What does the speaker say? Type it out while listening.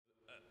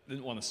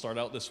didn't want to start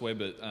out this way,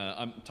 but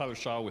I'm Tyler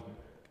Shaw with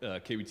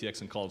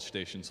KBTX and College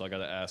Station, so I got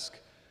to ask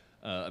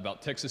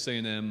about Texas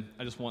A&M.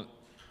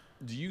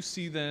 Do you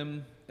see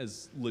them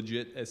as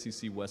legit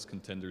SEC West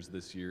contenders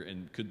this year?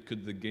 And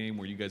could the game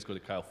where you guys go to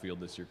Kyle Field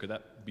this year, could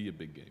that be a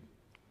big game?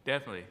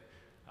 Definitely.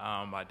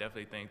 I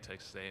definitely think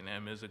Texas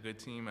A&M is a good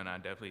team, and I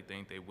definitely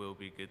think they will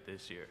be good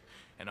this year.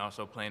 And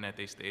also playing at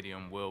their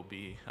stadium will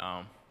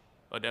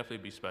definitely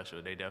be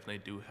special. They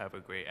definitely do have a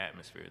great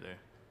atmosphere there.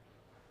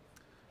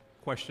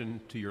 Question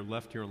to your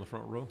left here on the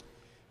front row.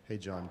 Hey,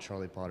 John.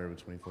 Charlie Potter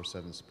with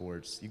 24/7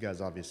 Sports. You guys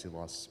obviously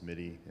lost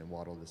Smitty and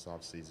Waddle this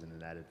offseason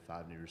and added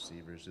 5 new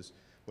receivers. Just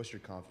what's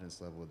your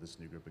confidence level with this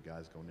new group of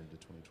guys going into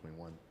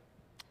 2021?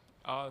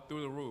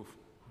 Through the roof.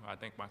 I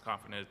think my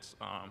confidence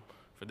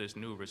for this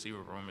new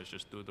receiver room is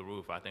just through the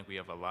roof. I think we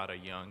have a lot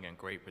of young and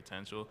great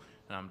potential,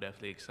 and I'm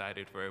definitely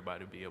excited for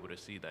everybody to be able to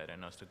see that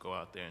and us to go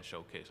out there and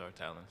showcase our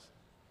talents.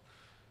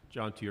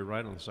 John, to your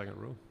right on the second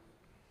row.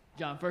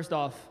 John, first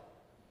off,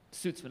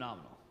 suit's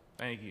phenomenal.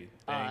 Thank you.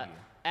 Thank you.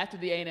 After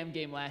the A&M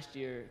game last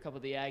year, a couple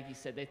of the Aggies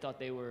said they thought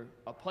they were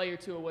a play or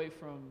two away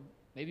from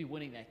maybe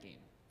winning that game.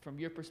 From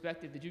your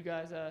perspective, did you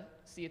guys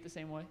see it the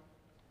same way?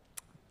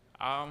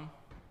 I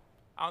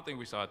don't think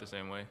we saw it the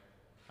same way.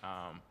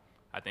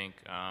 I think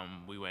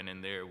we went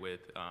in there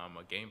with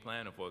a game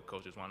plan of what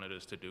coaches wanted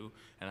us to do,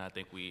 and I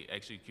think we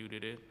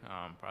executed it.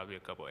 Probably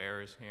a couple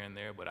errors here and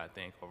there, but I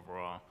think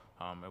overall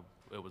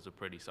it was a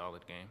pretty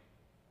solid game.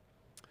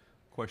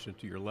 Question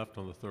to your left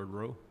on the third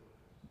row.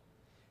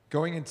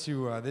 Going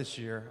into this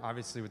year,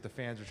 obviously with the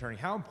fans returning,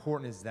 how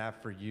important is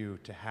that for you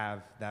to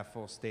have that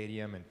full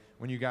stadium? And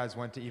when you guys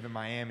went to even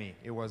Miami,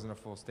 it wasn't a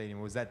full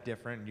stadium. Was that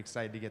different? Are you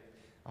excited to get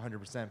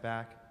 100%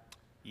 back?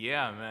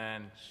 Yeah,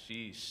 man.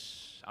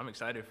 Sheesh. I'm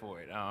excited for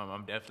it.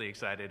 I'm definitely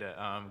excited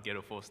to get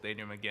a full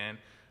stadium again,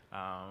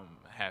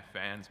 have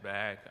fans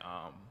back,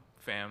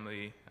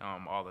 family,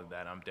 all of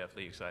that. I'm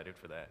definitely excited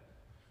for that.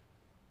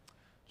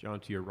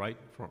 John, to your right,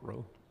 front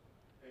row.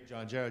 Hey,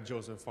 John. Jared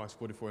Joseph, Fox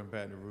 44 in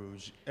Baton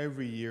Rouge.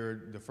 Every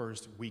year, the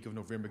first week of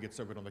November gets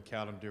circled on the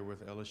calendar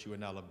with LSU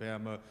and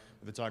Alabama.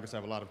 The Tigers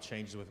have a lot of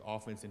changes with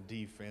offense and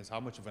defense. How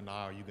much of an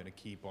eye are you going to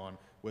keep on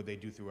what they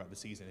do throughout the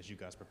season as you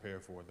guys prepare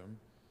for them?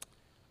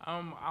 I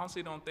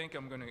honestly don't think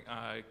I'm going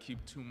to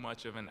keep too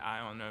much of an eye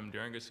on them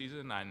during the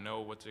season. I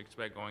know what to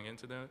expect going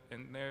into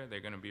in there.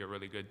 They're going to be a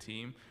really good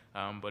team,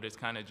 but it's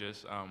kind of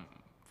just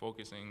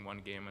focusing one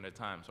game at a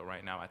time. So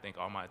right now I think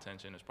all my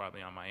attention is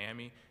probably on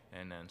Miami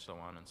and then so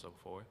on and so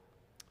forth.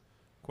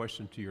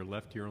 Question to your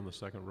left here on the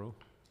second row.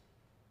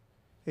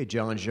 Hey,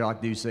 John,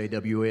 Jacques Doucet,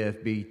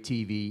 WAFB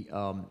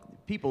TV.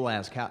 People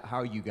ask, how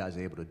are you guys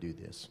able to do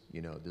this,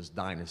 this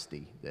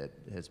dynasty that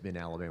has been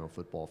Alabama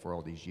football for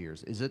all these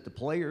years? Is it the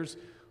players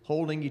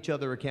holding each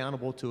other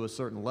accountable to a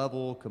certain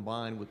level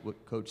combined with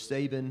what Coach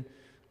Saban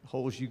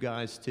holds you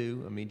guys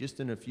to? I mean, just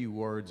in a few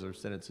words or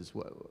sentences,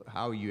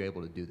 how are you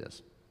able to do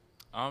this?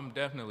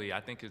 Definitely. I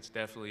think it's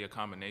definitely a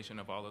combination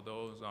of all of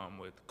those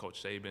with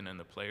Coach Saban and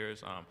the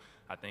players.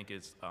 I think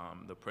it's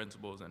the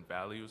principles and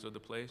values of the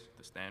place,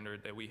 the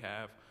standard that we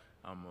have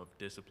of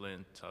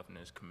discipline,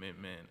 toughness,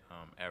 commitment,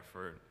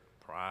 effort,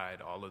 pride,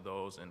 all of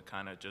those, and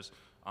kind of just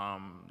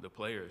the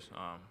players,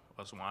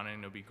 us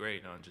wanting to be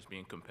great, just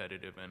being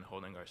competitive and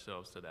holding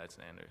ourselves to that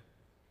standard.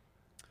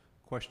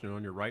 Question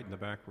on your right in the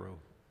back row.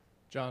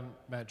 John,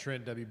 Matt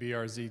Trent,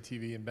 WBRZ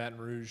TV in Baton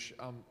Rouge.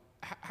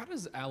 How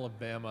does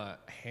Alabama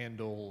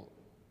handle,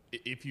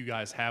 if you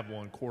guys have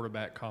won,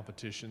 quarterback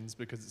competitions?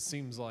 Because it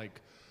seems like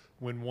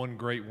when one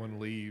great one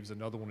leaves,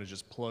 another one is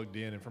just plugged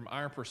in. And from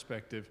our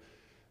perspective,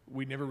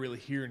 we never really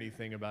hear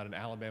anything about an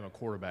Alabama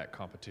quarterback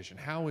competition.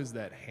 How is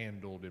that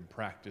handled in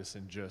practice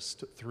and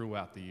just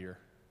throughout the year?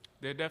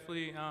 There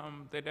definitely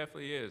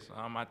is.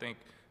 I think,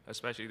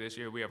 especially this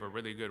year, we have a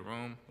really good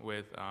room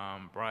with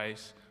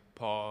Bryce,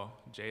 Paul,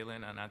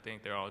 Jalen, and I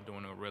think they're all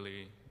doing a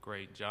really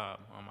great job.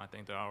 I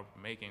think they're all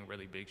making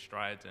really big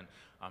strides, and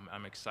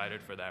I'm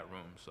excited for that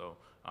room. So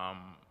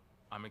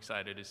I'm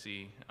excited to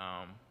see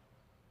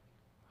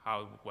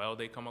how well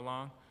they come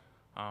along,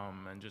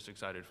 and just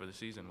excited for the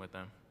season with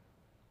them.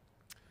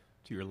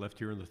 To your left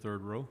here in the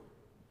third row.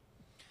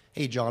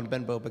 Hey, John,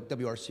 Ben Bobick,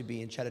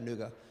 WRCB in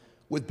Chattanooga.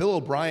 With Bill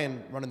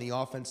O'Brien running the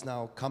offense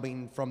now,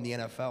 coming from the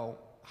NFL,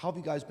 how have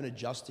you guys been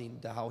adjusting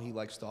to how he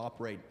likes to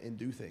operate and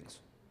do things?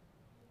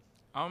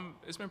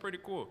 It's been pretty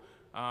cool.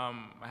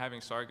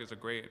 Having Sark as a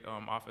great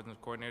offensive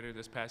coordinator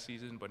this past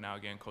season, but now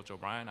again, Coach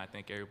O'Brien, I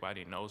think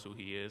everybody knows who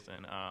he is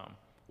and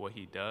what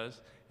he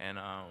does, and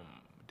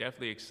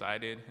definitely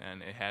excited,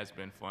 and it has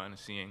been fun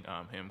seeing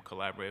him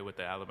collaborate with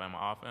the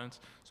Alabama offense,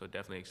 so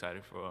definitely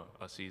excited for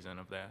a season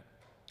of that.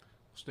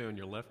 Stay on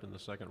your left in the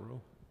second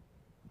row.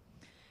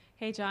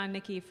 Hey, John,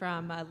 Nikki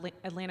from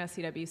Atlanta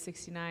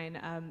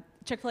CW69.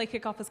 Chick-fil-A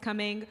kickoff is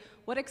coming.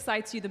 What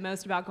excites you the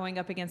most about going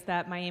up against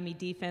that Miami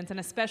defense, and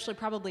especially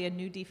probably a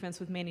new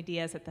defense with Manny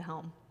Diaz at the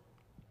helm?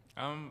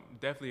 I'm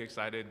definitely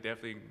excited. They're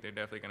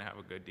definitely going to have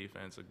a good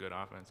defense, a good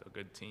offense, a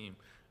good team.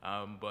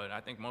 But I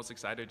think most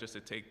excited just to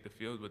take the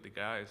field with the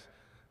guys.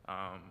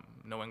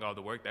 knowing all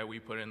the work that we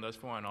put in thus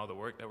far and all the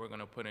work that we're going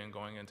to put in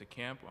going into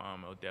camp,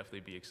 I'll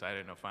definitely be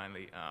excited to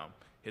finally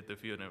hit the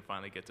field and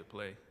finally get to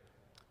play.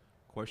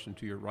 Question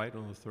to your right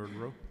on the third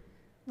row.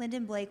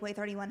 Lyndon Blake, Way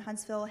 31,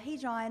 Huntsville. Hey,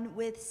 John,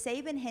 with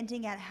Saban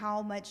hinting at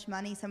how much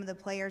money some of the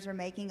players are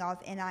making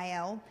off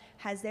NIL,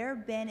 has there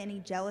been any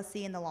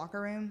jealousy in the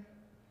locker room?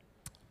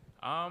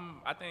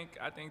 I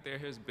think there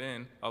has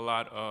been a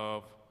lot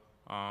of.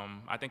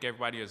 I think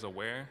everybody is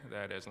aware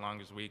that as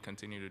long as we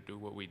continue to do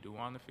what we do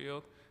on the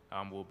field,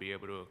 we'll be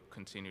able to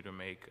continue to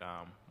make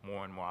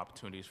more and more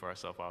opportunities for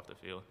ourselves off the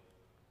field.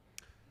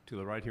 To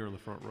the right here in the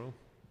front row.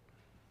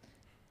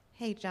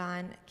 Hey,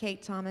 John.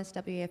 Kate Thomas,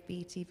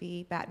 WFB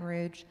TV, Baton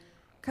Rouge.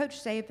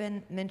 Coach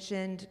Saban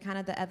mentioned kind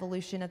of the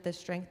evolution of the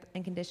strength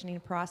and conditioning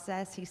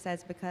process. He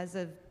says because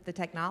of the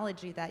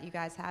technology that you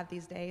guys have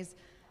these days,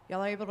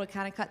 y'all are able to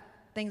kind of cut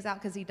things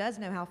out because he does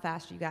know how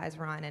fast you guys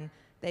run, and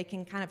they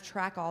can kind of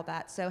track all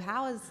that. So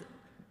how has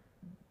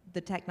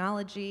the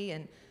technology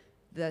and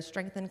the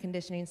strength and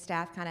conditioning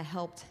staff kind of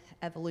helped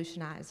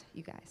evolutionize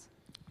you guys?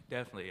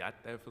 Definitely. I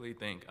definitely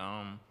think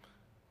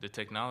the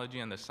technology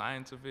and the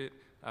science of it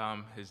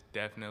has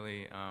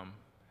definitely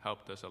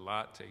helped us a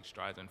lot take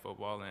strides in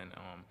football, and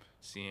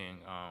seeing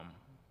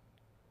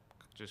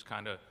just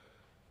kind of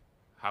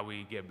how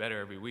we get better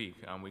every week.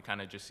 We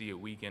kind of just see it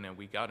week in and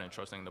week out and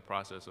trusting the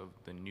process of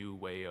the new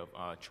way of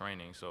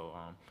training. So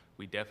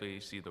we definitely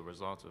see the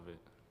results of it.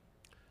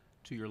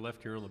 To your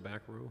left here on the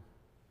back row.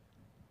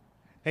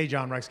 Hey,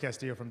 John, Rex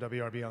Castillo from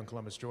WRB on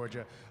Columbus,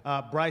 Georgia.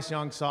 Bryce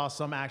Young saw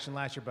some action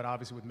last year, but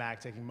obviously with Mac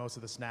taking most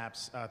of the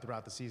snaps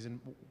throughout the season.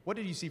 What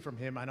did you see from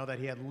him? I know that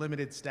he had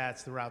limited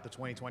stats throughout the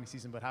 2020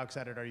 season, but how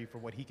excited are you for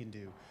what he can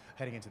do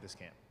heading into this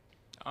camp?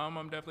 I'm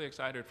definitely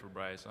excited for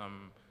Bryce.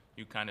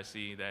 You kind of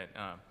see that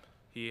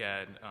he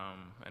had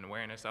an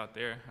awareness out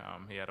there.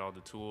 He had all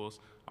the tools.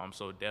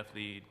 So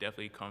definitely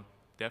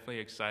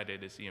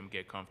excited to see him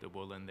get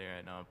comfortable in there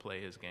and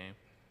play his game.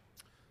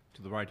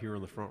 To the right here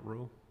on the front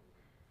row.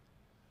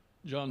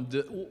 John,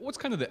 what's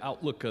kind of the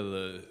outlook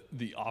of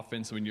the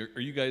offense? I mean,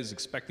 are you guys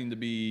expecting to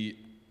be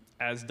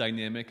as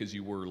dynamic as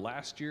you were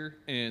last year?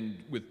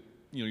 And with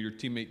your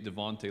teammate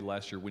Devontae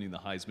last year winning the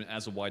Heisman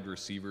as a wide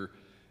receiver,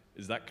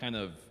 is that kind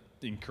of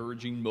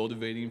encouraging,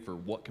 motivating for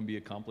what can be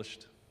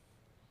accomplished?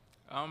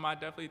 I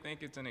definitely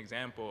think it's an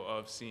example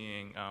of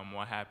seeing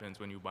what happens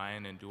when you buy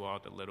in and do all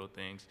the little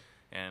things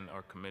and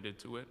are committed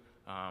to it.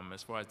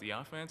 As far as the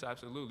offense,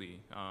 absolutely.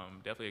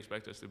 Definitely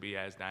expect us to be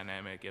as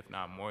dynamic, if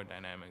not more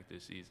dynamic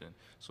this season.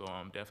 So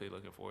I'm definitely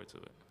looking forward to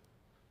it.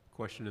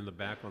 Question in the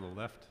back on the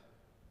left.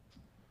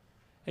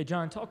 Hey,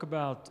 John, talk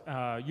about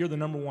you're the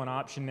number one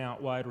option now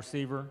at wide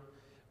receiver.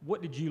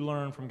 What did you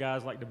learn from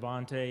guys like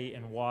Devontae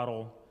and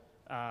Waddle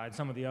and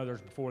some of the others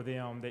before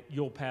them that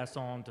you'll pass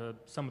on to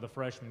some of the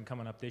freshmen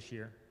coming up this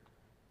year?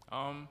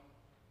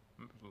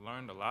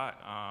 Learned a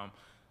lot.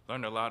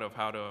 Learned a lot of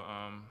how to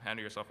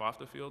handle yourself off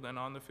the field and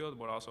on the field,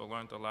 but also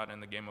learned a lot in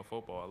the game of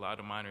football, a lot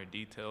of minor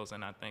details,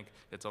 and I think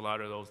it's a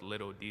lot of those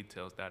little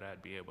details that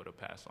I'd be able to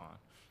pass on.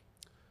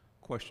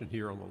 Question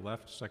here on the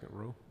left, second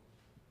row.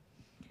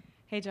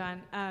 Hey,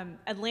 John.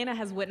 Atlanta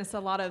has witnessed a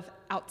lot of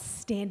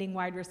outstanding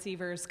wide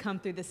receivers come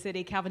through the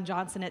city. Calvin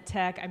Johnson at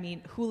Tech. I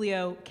mean,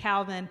 Julio,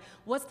 Calvin.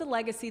 What's the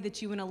legacy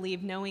that you want to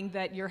leave knowing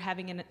that you're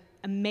having an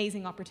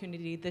amazing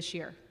opportunity this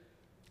year?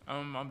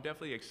 I'm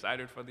definitely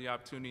excited for the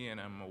opportunity, and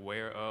I'm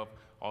aware of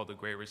all the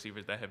great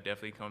receivers that have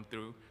definitely come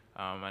through.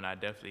 And I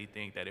definitely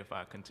think that if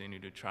I continue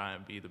to try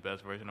and be the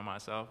best version of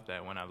myself,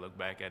 that when I look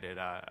back at it,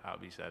 I'll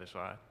be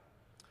satisfied.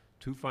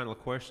 Two final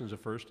questions. The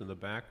first in the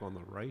back on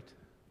the right.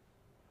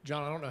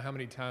 John, I don't know how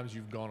many times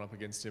you've gone up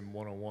against him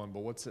one-on-one,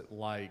 but what's it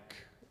like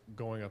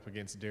going up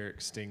against Derek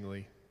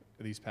Stingley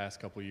these past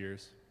couple of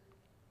years?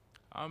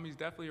 He's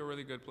definitely a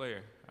really good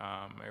player.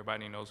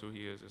 Everybody knows who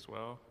he is as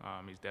well.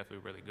 He's definitely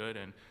really good,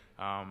 and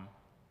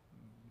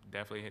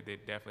they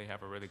definitely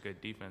have a really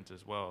good defense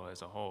as well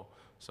as a whole.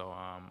 So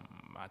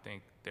I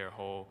think their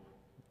whole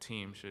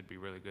team should be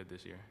really good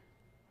this year.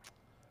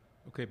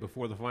 Okay,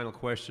 before the final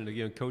question,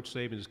 again, Coach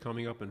Saban is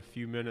coming up in a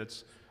few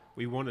minutes.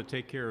 We want to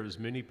take care of as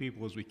many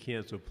people as we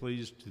can, so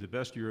please, to the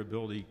best of your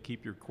ability,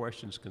 keep your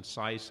questions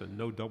concise and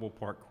no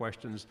double-part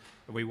questions.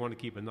 And we want to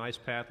keep a nice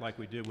path like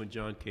we did when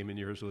John came in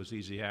here, so it's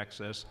easy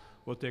access.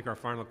 We'll take our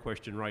final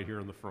question right here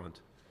in the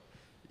front.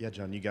 Yeah,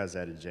 John, you guys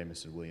added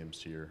Jamison Williams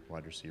to your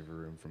wide receiver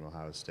room from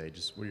Ohio State.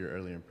 Just what are your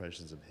early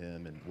impressions of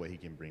him and what he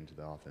can bring to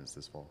the offense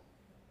this fall?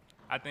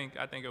 I think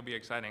it'll be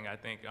exciting. I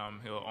think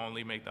he'll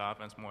only make the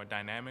offense more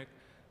dynamic.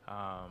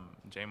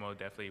 J-Mo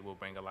definitely will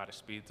bring a lot of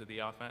speed to the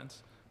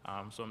offense.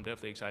 So I'm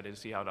definitely excited to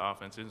see how the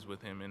offense is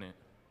with him in it.